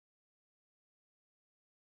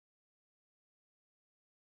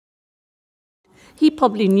He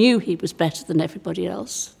probably knew he was better than everybody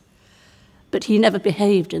else, but he never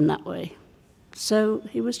behaved in that way. So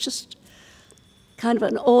he was just kind of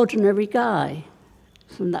an ordinary guy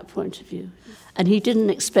from that point of view. And he didn't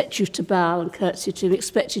expect you to bow and curtsy to him, he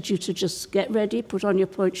expected you to just get ready, put on your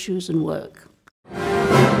pointe shoes and work.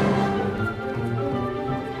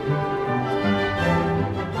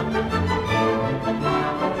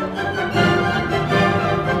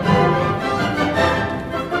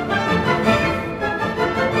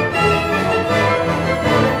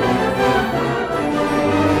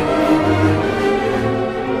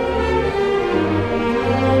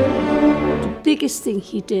 The biggest thing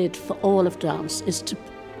he did for all of dance is to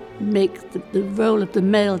make the role of the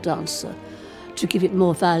male dancer, to give it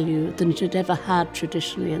more value than it had ever had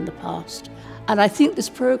traditionally in the past. And I think this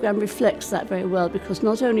programme reflects that very well, because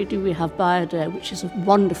not only do we have BAYADÈRE, which is a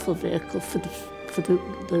wonderful vehicle for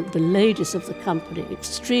the ladies of the company,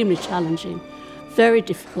 extremely challenging, very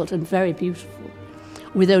difficult and very beautiful,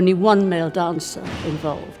 with only one male dancer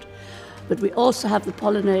involved. But we also have the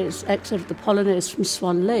Polonaise, excerpt of the Polonaise from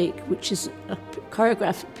Swan Lake, which is a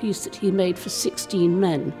choreographic piece that he made for 16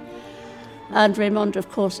 men. And RAYMONDA, of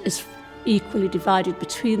course, is equally divided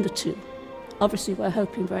between the two. Obviously, we're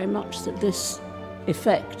hoping very much that this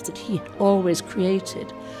effect that he always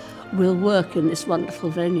created will work in this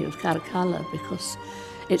wonderful venue of Caracalla, because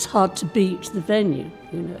it's hard to beat the venue.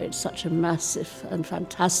 You know, it's such a massive and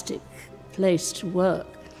fantastic place to work.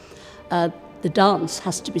 The dance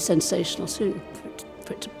has to be sensational too,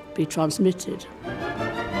 for it to be transmitted.